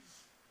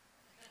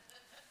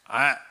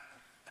 I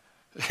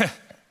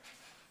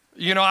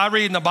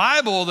read in the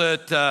Bible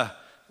that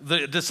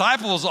the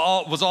disciples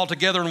was all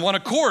together in one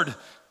accord.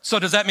 So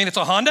does that mean it's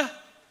a Honda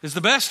is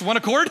the best, one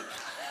accord?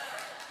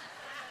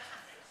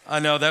 I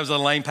know, that was a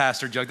lame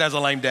pastor joke. That was a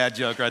lame dad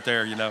joke right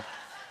there,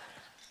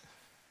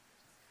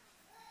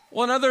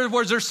 Well, in other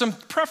words, there's some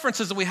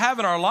preferences that we have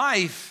in our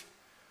life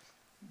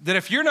that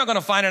if you're not going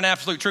to find an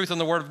absolute truth in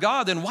the Word of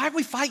God, then why are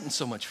we fighting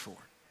so much for?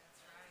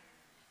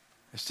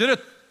 Instead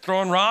of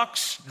throwing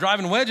rocks,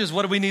 driving wedges,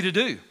 what do we need to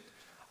do?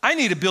 I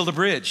need to build a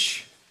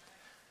bridge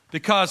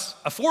because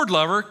a Ford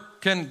lover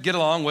can get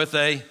along with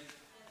a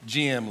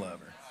GM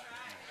lover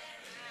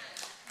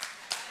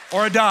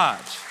or a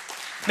Dodge.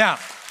 Now,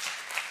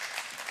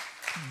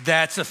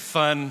 that's a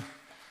fun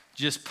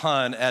just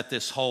pun at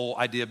this whole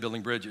idea of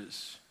building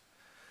bridges.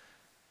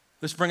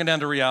 Let's bring it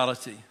down to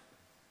reality.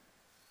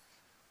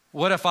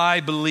 What if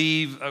I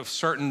believe a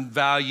certain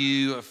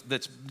value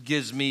that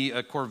gives me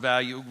a core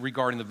value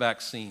regarding the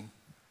vaccine?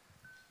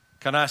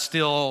 Can I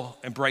still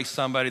embrace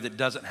somebody that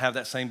doesn't have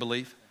that same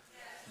belief?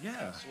 Yeah.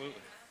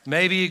 Absolutely.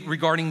 Maybe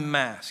regarding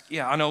masks.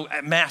 Yeah, I know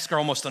masks are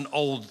almost an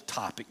old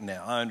topic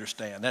now. I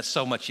understand. That's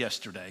so much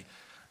yesterday,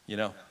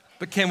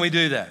 But can we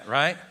do that,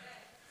 right?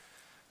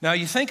 Now,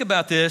 you think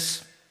about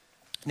this.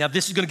 Now,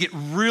 this is going to get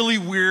really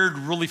weird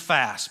really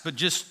fast, but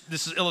this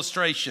is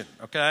illustration,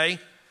 okay?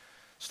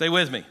 Stay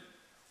with me.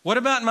 What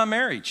about in my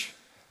marriage?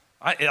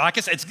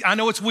 I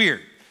know it's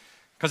weird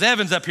because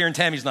Evan's up here and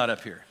Tammy's not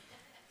up here,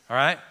 all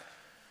right?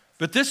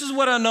 But this is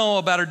what I know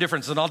about our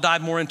difference, and I'll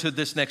dive more into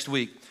this next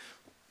week.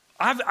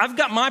 I've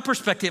got my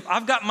perspective.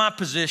 I've got my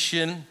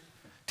position.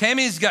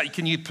 Tammy's got,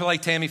 can you play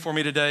Tammy for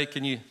me today?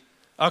 Can you?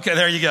 Okay,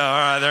 there you go. All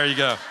right, there you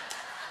go.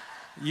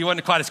 You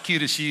weren't quite as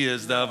cute as she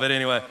is, though, but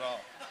anyway.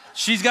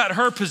 She's got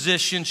her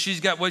position. She's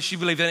got what she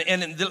believes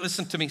in. And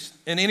listen to me,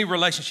 in any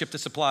relationship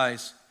this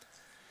applies.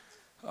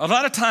 A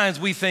lot of times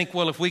we think,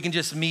 well, if we can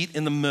just meet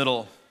in the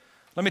middle.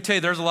 Let me tell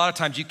you, there's a lot of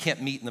times you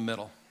can't meet in the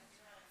middle.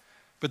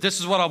 But this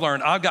is what I've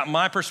learned. I've got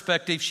my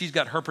perspective. She's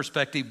got her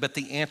perspective, but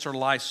the answer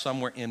lies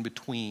somewhere in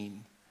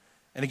between.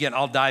 And again,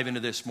 I'll dive into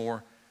this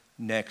more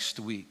next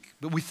week.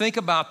 But we think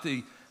about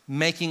the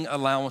making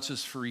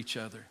allowances for each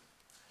other.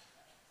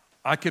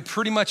 I could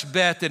pretty much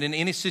bet that in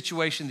any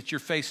situation that you're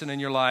facing in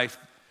your life,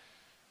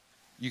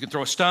 you can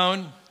throw a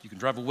stone, you can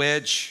drive a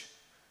wedge,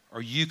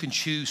 or you can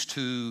choose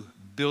to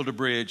build a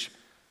bridge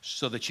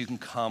so that you can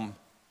come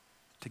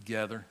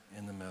together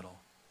in the middle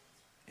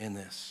in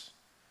this.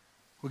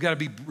 We've got to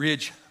be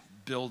bridge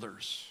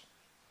builders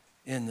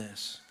in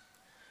this.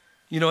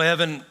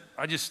 Evan,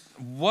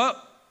 what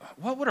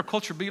would our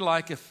culture be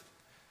like if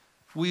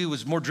we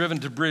was more driven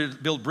to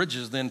build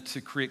bridges than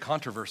to create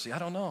controversy? I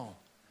don't know.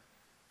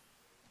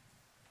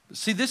 But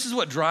see, this is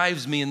what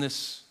drives me in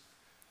this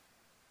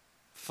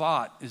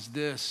thought is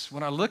this.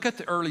 When I look at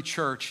the early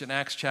church in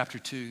Acts chapter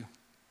 2,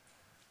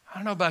 I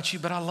don't know about you,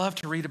 but I love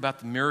to read about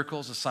the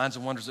miracles, the signs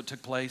and wonders that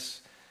took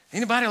place.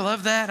 Anybody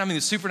love that? I mean,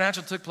 the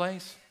supernatural took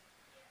place.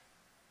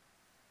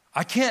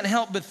 I can't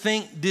help but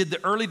think, did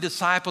the early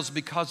disciples,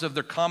 because of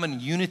their common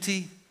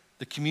unity,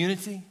 the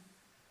community,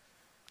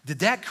 did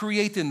that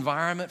create the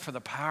environment for the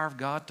power of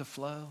God to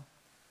flow?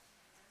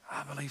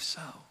 I believe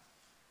so.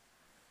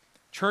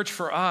 Church,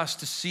 for us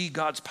to see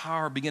God's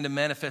power begin to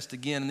manifest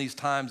again in these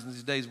times and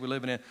these days we're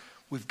living in,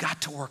 we've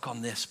got to work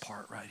on this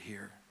part right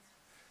here.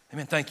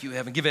 Amen. Thank you,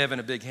 Evan. Give Evan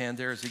a big hand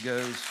there as he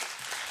goes.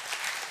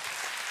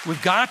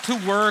 We've got to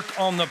work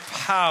on the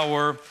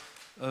power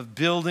of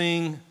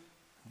building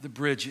the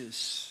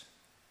bridges.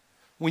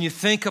 When you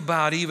think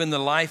about even the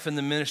life and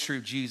the ministry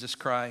of Jesus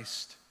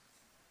Christ,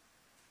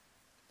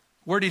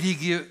 where did he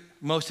get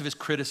most of his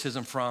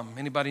criticism from?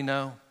 Anybody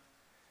know?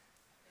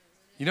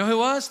 You know who it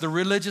was? The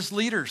religious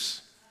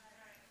leaders.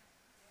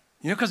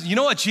 Because you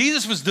know what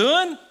Jesus was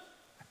doing?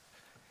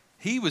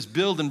 He was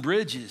building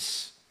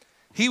bridges.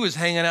 He was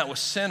hanging out with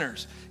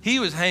sinners. He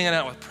was hanging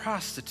out with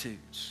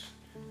prostitutes.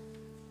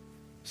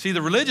 See,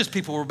 the religious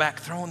people were back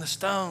throwing the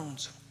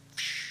stones.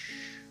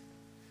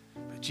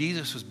 But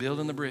Jesus was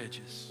building the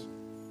bridges.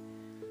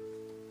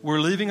 We're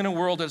living in a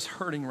world that's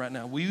hurting right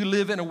now. We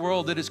live in a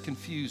world that is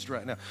confused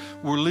right now.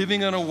 We're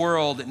living in a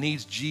world that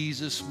needs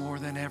Jesus more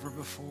than ever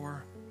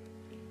before.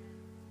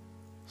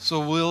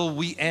 So will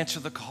we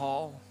answer the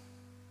call?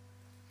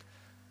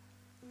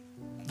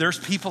 There's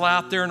people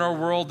out there in our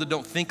world that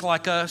don't think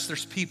like us.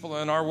 There's people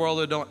in our world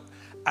that don't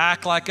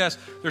act like us.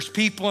 There's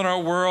people in our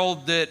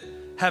world that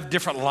have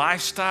different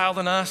lifestyle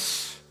than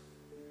us.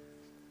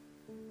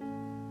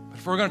 But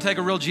if we're going to take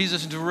a real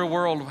Jesus into a real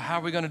world, how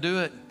are we going to do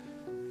it?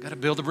 Got to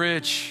build a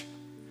bridge.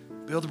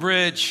 Build a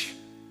bridge.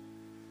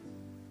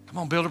 Come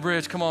on, build a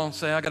bridge. Come on,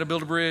 say, I got to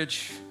build a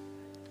bridge.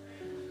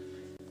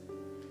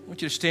 I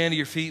want you to stand to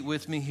your feet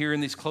with me here in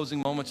these closing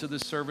moments of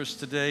this service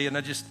today. And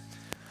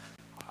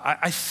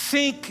I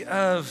think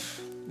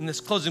of, in this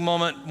closing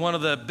moment, one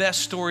of the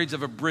best stories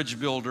of a bridge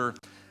builder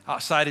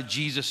outside of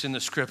Jesus in the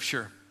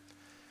scripture.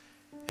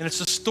 And it's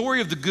the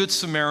story of the Good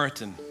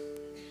Samaritan.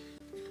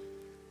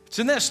 It's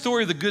in that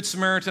story of the Good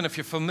Samaritan. If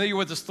you're familiar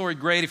with the story,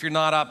 great. If you're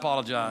not, I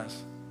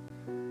apologize.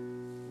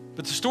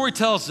 But the story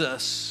tells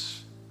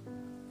us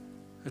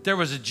that there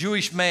was a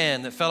Jewish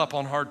man that fell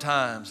upon hard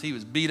times. He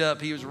was beat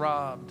up. He was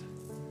robbed.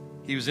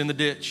 He was in the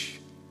ditch.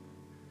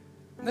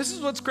 And this is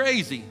what's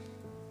crazy.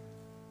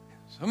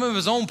 Some of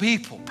his own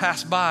people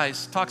passed by. He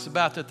talks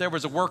about that there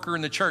was a worker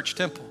in the church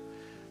temple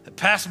that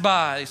passed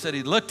by. He said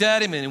he looked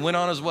at him and he went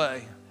on his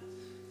way.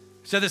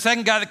 He said the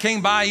second guy that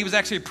came by, he was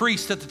actually a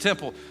priest at the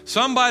temple.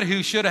 Somebody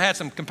who should have had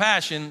some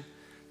compassion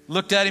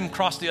looked at him,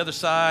 crossed the other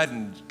side,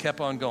 and kept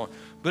on going.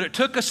 But it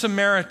took a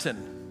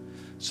Samaritan,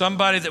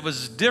 somebody that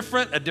was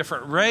different, a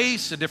different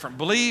race, a different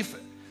belief,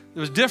 that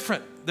was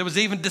different, that was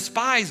even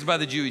despised by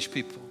the Jewish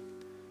people.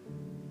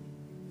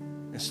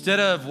 Instead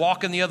of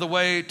walking the other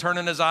way,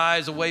 turning his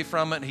eyes away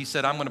from it, he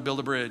said, I'm going to build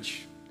a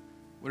bridge.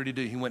 What did he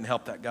do? He went and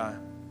helped that guy.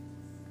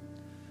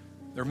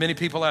 There are many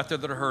people out there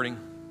that are hurting.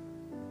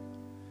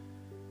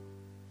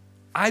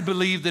 I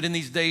believe that in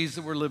these days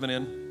that we're living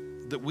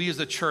in, that we as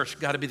a church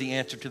got to be the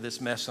answer to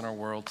this mess in our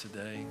world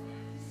today.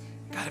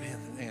 Got to be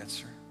the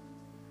answer.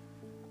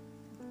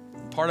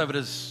 Part of it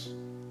is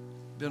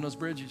building those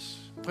bridges.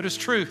 But it's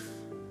truth.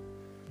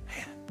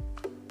 Man.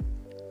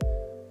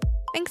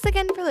 Thanks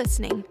again for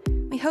listening.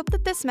 We hope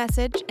that this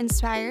message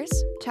inspires,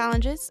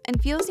 challenges,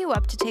 and fuels you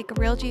up to take a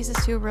real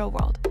Jesus to a real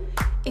world.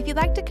 If you'd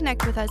like to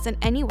connect with us in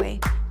any way,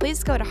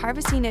 please go to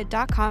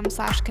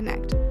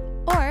harvestina.com/connect.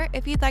 Or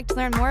if you'd like to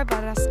learn more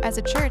about us as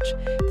a church,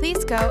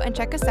 please go and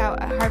check us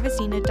out at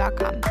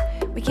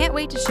harvestina.com. We can't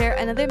wait to share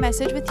another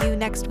message with you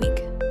next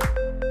week.